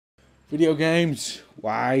Video games,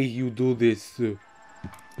 why you do this?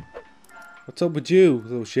 What's up with you,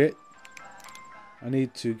 little shit? I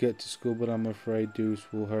need to get to school, but I'm afraid Deuce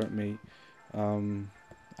will hurt me.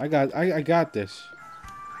 I got this.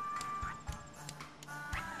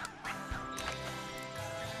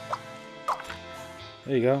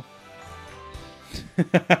 There you go.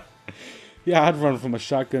 Yeah, I'd run from a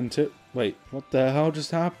shotgun too. Wait, what the hell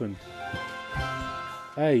just happened?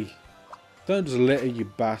 Hey, don't just litter, you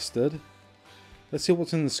bastard. Let's see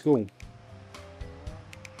what's in the school.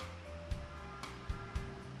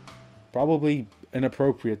 Probably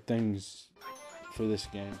inappropriate things for this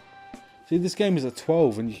game. See, this game is a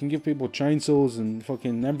 12 and you can give people chainsaws and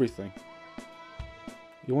fucking everything.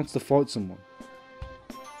 He wants to fight someone.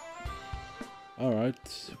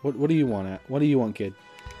 Alright, what do you want at? What do you want, kid?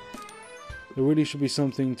 There really should be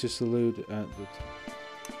something to salute at the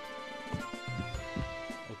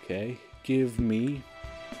Okay, give me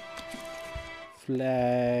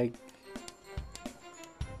flag.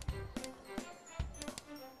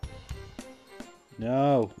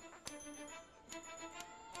 No.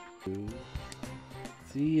 New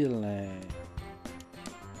Zealand.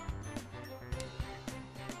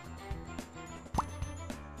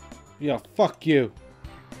 Yeah, fuck you.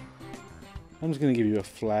 I'm just gonna give you a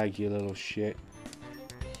flag, you little shit.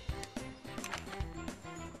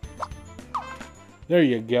 There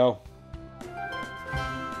you go.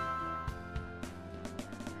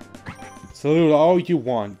 Salute all you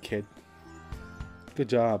want, kid. Good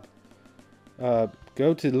job.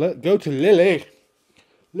 Go to Lily.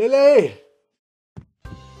 Lily.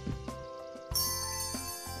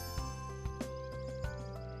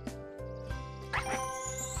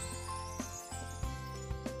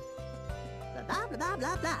 Blah blah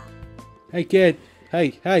blah blah. Hey, kid.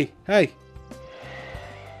 Hey, hey, hey.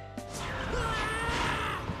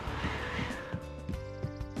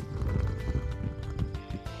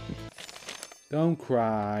 Don't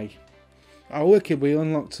cry. Oh, wicked, we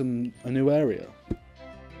unlocked a new area.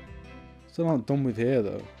 Still not done with here,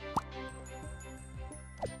 though.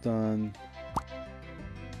 Done.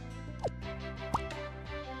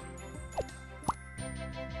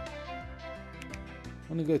 I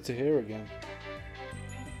want to go to here again.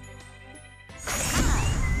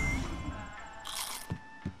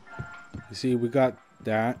 You see, we got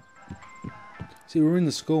that. See, we're in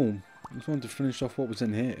the school. I just wanted to finish off what was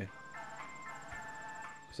in here.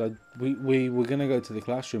 So we were gonna go to the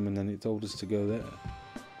classroom and then it told us to go there.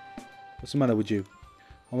 What's the matter with you?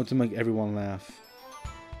 I want to make everyone laugh.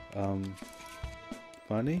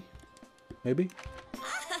 Funny? Maybe?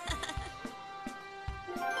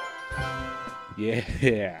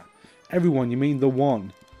 Yeah. Everyone, you mean the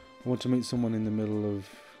one. I want to meet someone in the middle of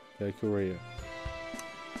their career.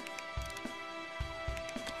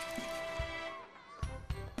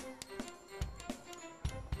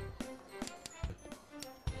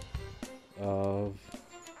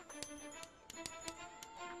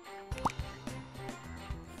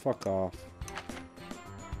 Fuck off.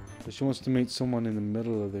 But she wants to meet someone in the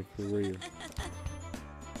middle of their career.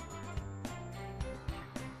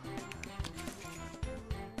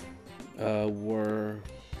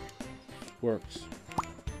 Works.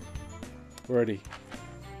 Ready.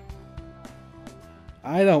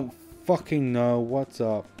 I don't fucking know what's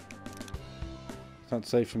up. It's not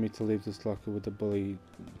safe for me to leave this locker with the bully.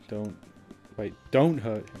 Don't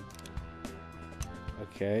hurt him.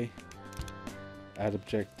 Okay. Add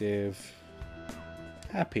objective.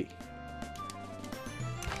 Happy.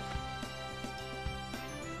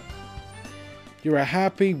 You're a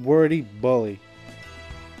happy, wordy bully.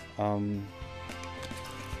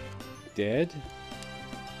 Dead?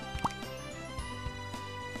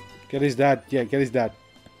 Get his dad. Yeah, get his dad.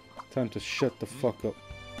 Time to shut the fuck up.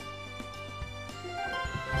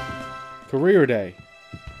 Career day.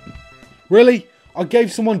 Really? I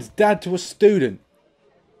gave someone's dad to a student.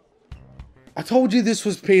 I told you this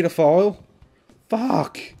was pedophile.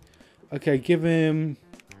 Fuck. Okay, give him...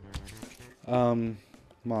 Mom.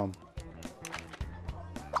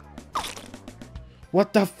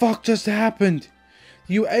 What the fuck just happened?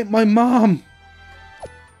 You ate my mom!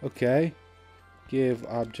 Okay. Give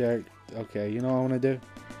object... Okay, you know what I want to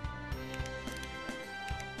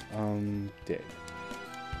do? Dead.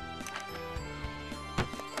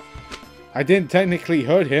 I didn't technically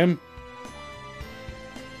hurt him.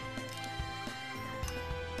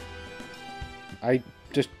 I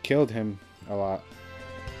just killed him a lot.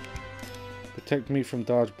 Protect me from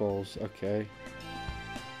dodgeballs. Okay.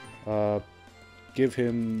 Give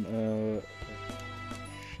him a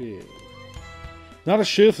shield. Not a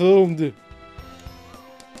shield.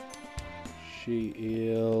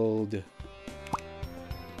 Shield.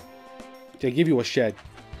 They give you a shed.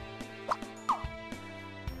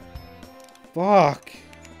 Fuck.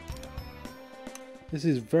 This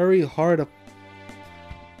is very hard to...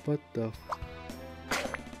 What the...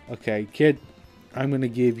 Okay, kid. I'm gonna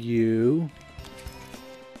give you...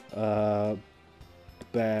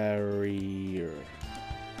 barrier.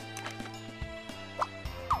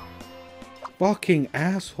 Fucking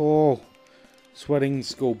asshole. Sweating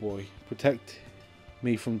schoolboy. Protect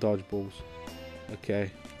me from dodgeballs. Okay.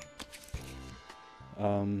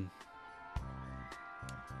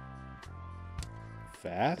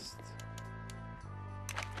 Fast?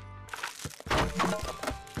 I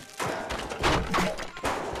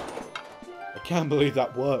can't believe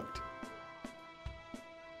that worked.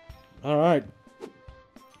 Alright.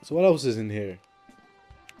 So what else is in here?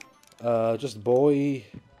 Just a boy.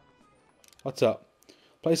 What's up?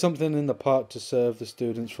 Play something in the pot to serve the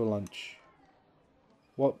students for lunch.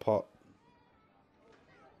 What pot?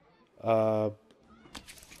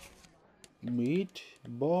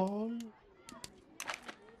 Meatball?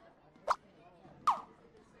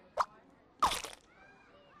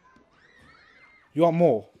 You want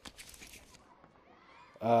more?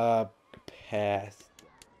 Pass.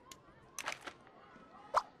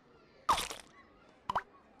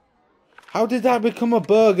 How did that become a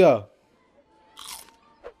burger?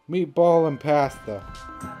 Meatball and pasta.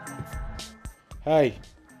 Hey,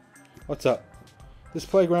 what's up? This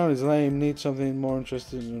playground is lame. Need something more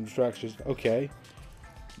interesting than distractions. Okay.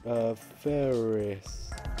 Ferris.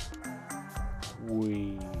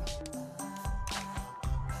 Wheel.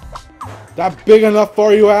 That big enough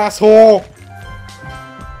for you, asshole?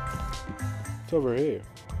 It's over here.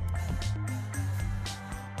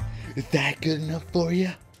 Is that good enough for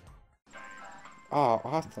you? Oh,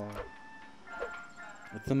 awesome.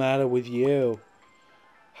 What's the matter with you?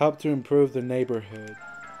 Help to improve the neighborhood.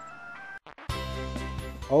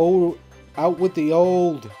 Oh, out with the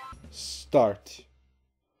old. Start.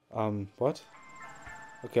 What?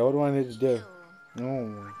 Okay, what do I need to do?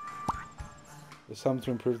 Oh. It's something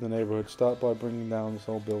to improve the neighborhood. Start by bringing down this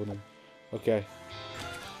old building. Okay.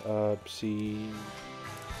 See.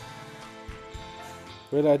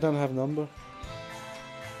 Really, I don't have a number?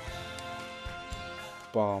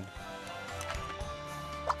 Bomb.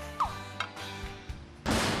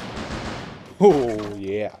 Oh,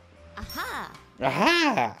 yeah. Aha!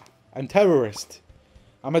 Aha! I'm terrorist.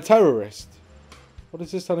 I'm a terrorist. What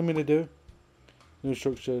is this telling me to do? New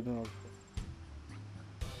structure. No.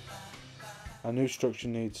 A new structure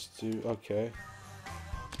needs to... Okay.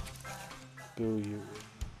 Build you.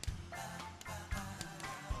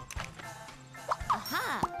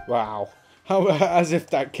 Aha! Wow. How, as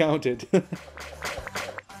if that counted.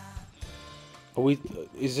 Are we...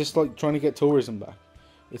 Is this like trying to get tourism back?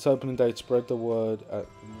 It's opening date. Spread the word at...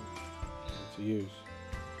 To use.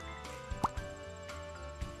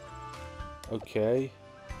 Okay.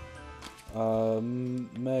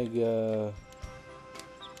 Mega...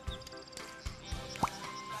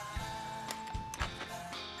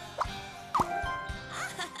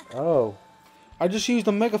 Oh. I just used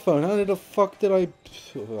a megaphone. How the fuck did I...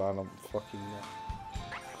 I don't fucking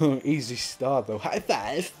know. Easy start though. High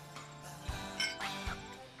five!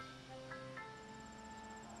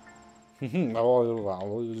 Am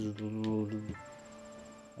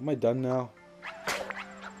I done now?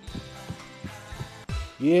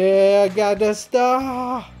 Yeah, I got the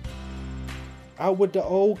star! Out with the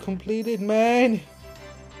old completed, man!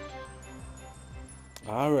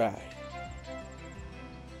 Alright.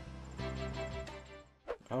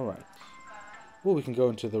 Alright. Well, we can go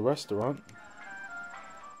into the restaurant.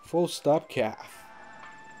 Full stop calf.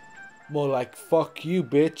 More like fuck you,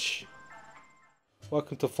 bitch.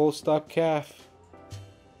 Welcome to Full Stop Calf.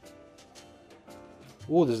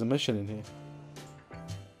 Oh, there's a mission in here.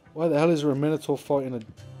 Why the hell is there a Minotaur fighting a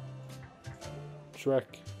Shrek?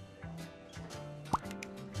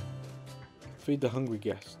 Feed the hungry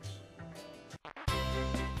guests.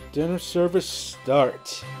 Dinner service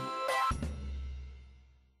start.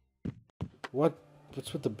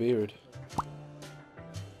 What's with the beard?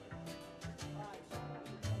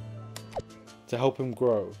 To help him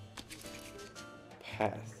grow.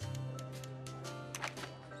 Path.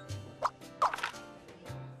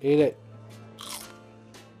 Eat it.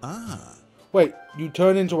 Ah. Wait, you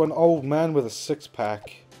turn into an old man with a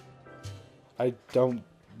six-pack. I don't...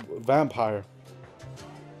 Vampire.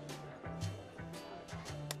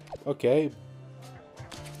 Okay.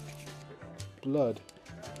 Blood.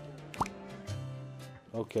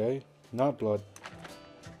 Okay. Not blood.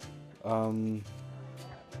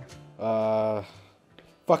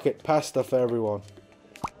 Fuck it. Pasta for everyone.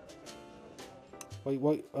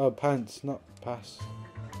 Wait. Pants. Not pass.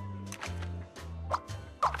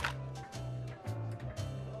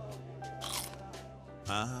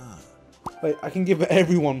 Ah. Wait, I can give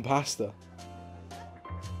everyone pasta.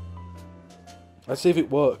 Let's see if it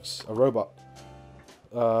works. A robot.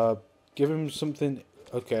 Give him something.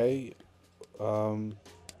 Okay. Oil.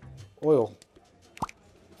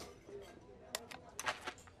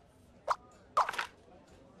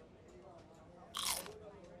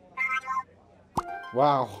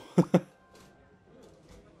 Wow.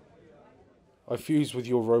 I fused with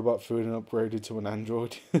your robot food and upgraded to an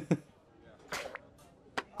android.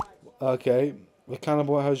 Okay. The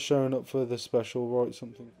cannibal has shown up for the special, right?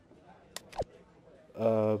 Something.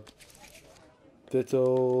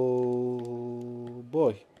 Little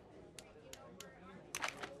boy.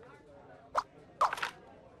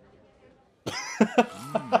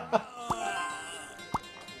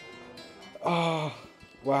 Ah,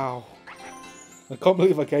 wow. I can't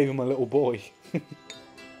believe I gave him a little boy.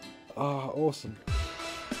 Ah, awesome.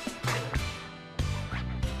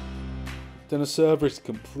 Then a server is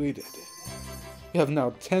completed. You have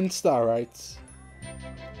now 10 star rights.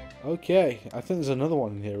 Okay, I think there's another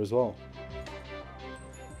one in here as well.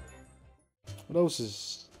 What else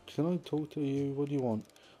is... Can I talk to you? What do you want?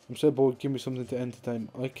 I'm so bored, give me something to entertain.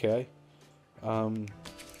 Okay.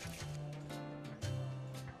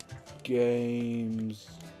 Games...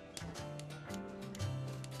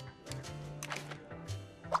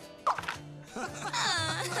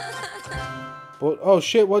 But, oh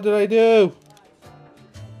shit, what did I do?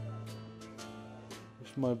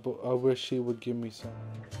 I wish he would give me some.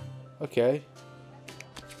 Okay.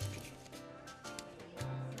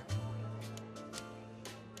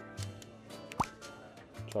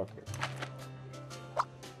 Chocolate.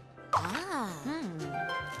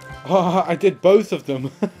 Oh, I did both of them.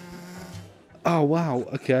 Oh, wow,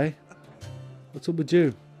 okay. What's up with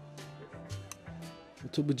you?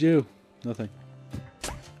 What's up with you? Nothing.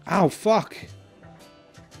 Ow, fuck!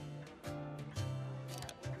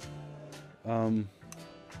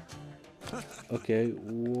 Okay,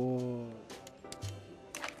 whoa.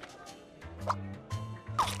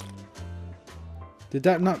 Did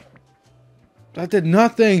that not... That did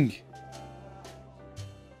nothing!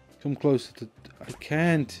 Come closer to... I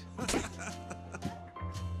can't.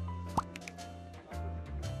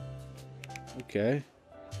 Okay.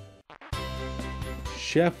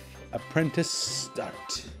 Chef apprentice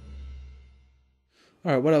start.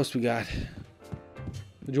 Alright, what else we got?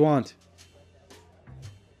 What do you want?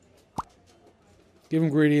 Give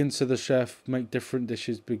ingredients to the chef. Make different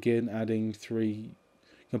dishes. Begin adding 3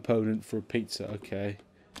 component for a pizza. Okay.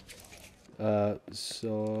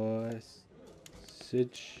 Sausage.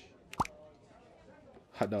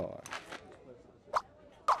 Hot dog.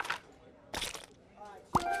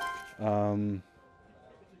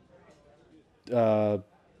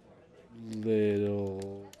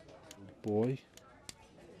 Little boy.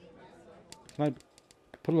 Can I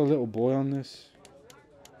put a little boy on this?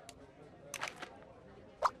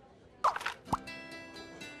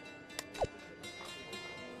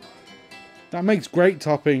 That makes great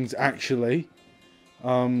toppings, actually.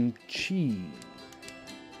 Cheese.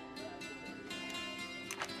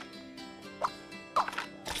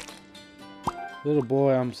 Little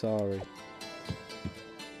boy, I'm sorry.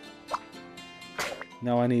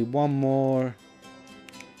 Now I need one more.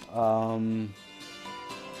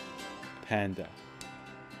 Panda.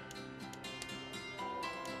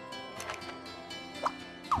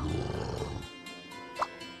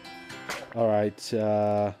 Alright,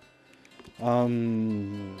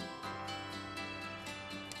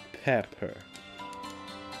 pepper.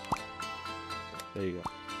 There you go.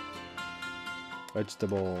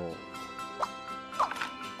 Vegetable.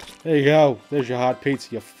 There you go. There's your hot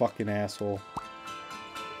pizza, you fucking asshole.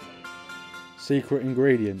 Secret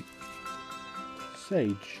ingredient.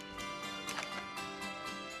 Sage.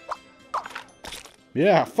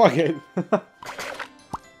 Yeah, fuck it.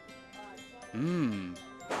 Mmm.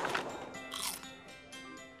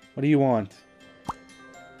 What do you want?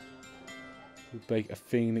 We bake a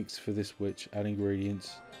phoenix for this witch. Add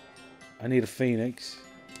ingredients. I need a phoenix.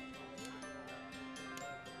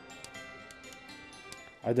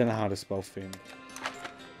 I don't know how to spell phoenix.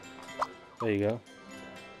 There you go.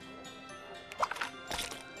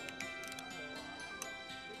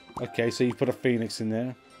 Okay, so you put a phoenix in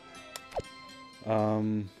there.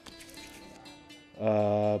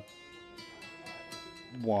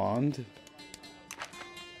 Wand.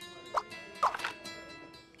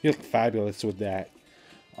 You look fabulous with that.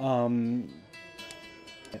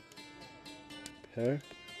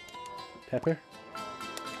 Pepper?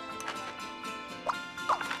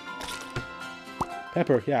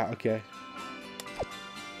 Pepper, yeah, okay.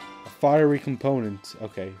 A fiery component.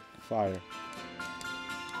 Okay, fire.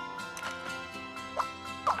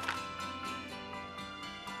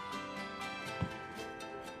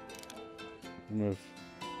 Move.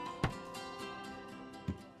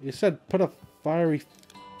 You said put a fiery...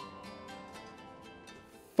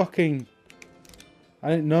 Fucking... I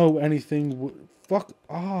didn't know anything... Fuck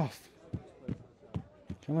off.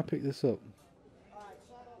 Can I pick this up?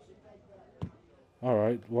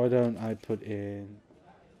 Alright, why don't I put in...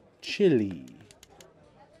 Chili.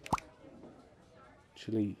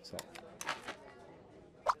 Chili salt.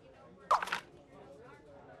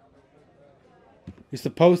 You're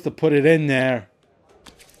supposed to put it in there.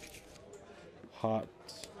 Hot.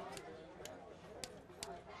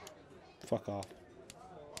 Fuck off.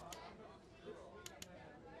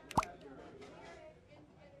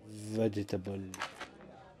 Vegetable.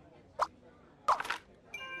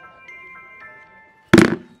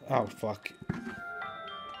 Oh, fuck.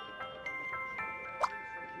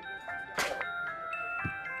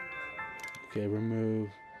 Okay, remove.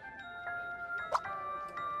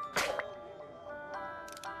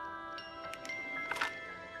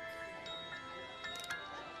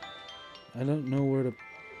 I don't know where to...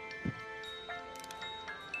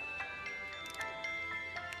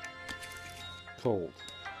 Cold.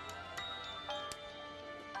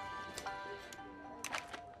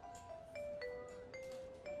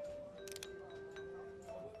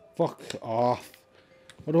 Fuck off.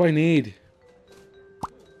 What do I need?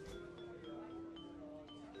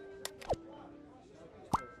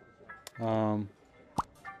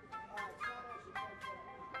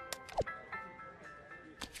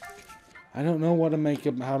 I don't know what to make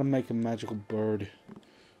how to make a magical bird.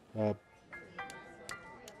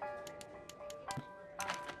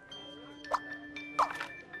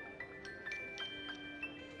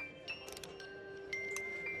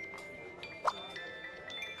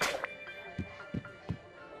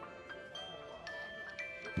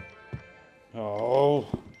 Oh,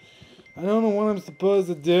 I don't know what I'm supposed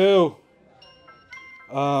to do.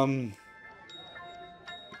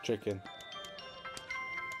 Chicken.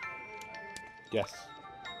 Yes.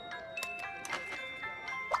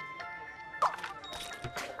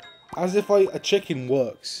 As if a chicken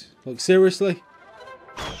works. Like, seriously?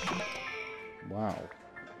 Wow.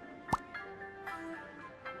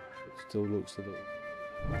 It still looks a little...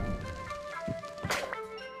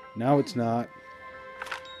 Now it's not.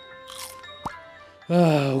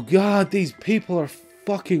 Oh god, these people are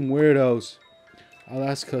fucking weirdos. Our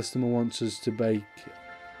last customer wants us to bake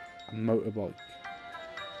a motorbike.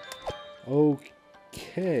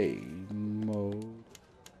 Okay, mode.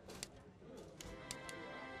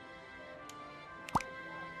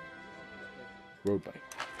 Road bike.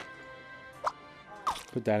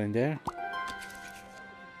 Put that in there.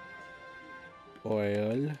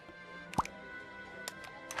 Oil.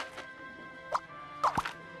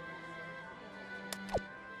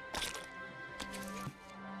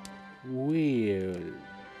 Wheel.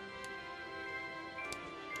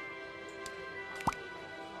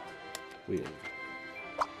 Wheel.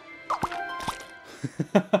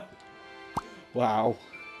 Wow.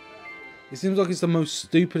 It seems like it's the most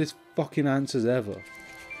stupidest fucking answers ever.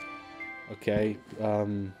 Okay,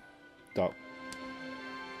 dot.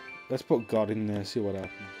 Let's put God in there, see what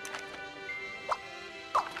happens.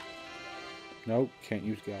 Nope, can't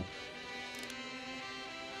use God.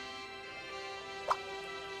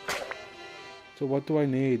 So what do I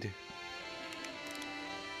need?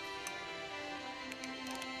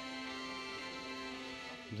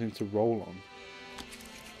 Something to roll on.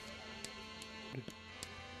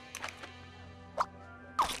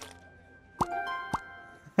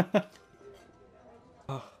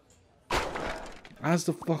 As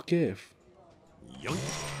the fuck if?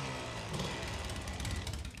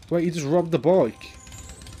 Wait, you just robbed the bike.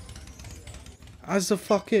 As the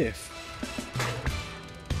fuck if?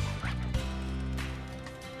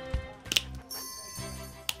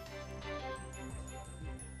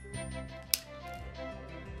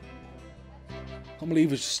 I can't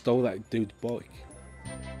believe you just stole that dude's bike.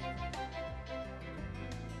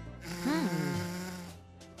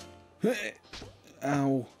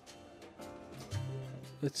 Ow.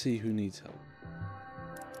 Let's see who needs help.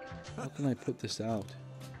 How can I put this out?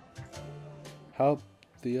 Help,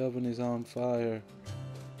 the oven is on fire.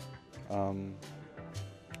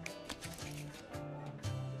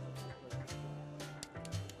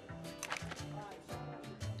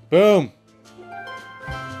 Boom!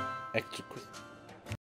 Extra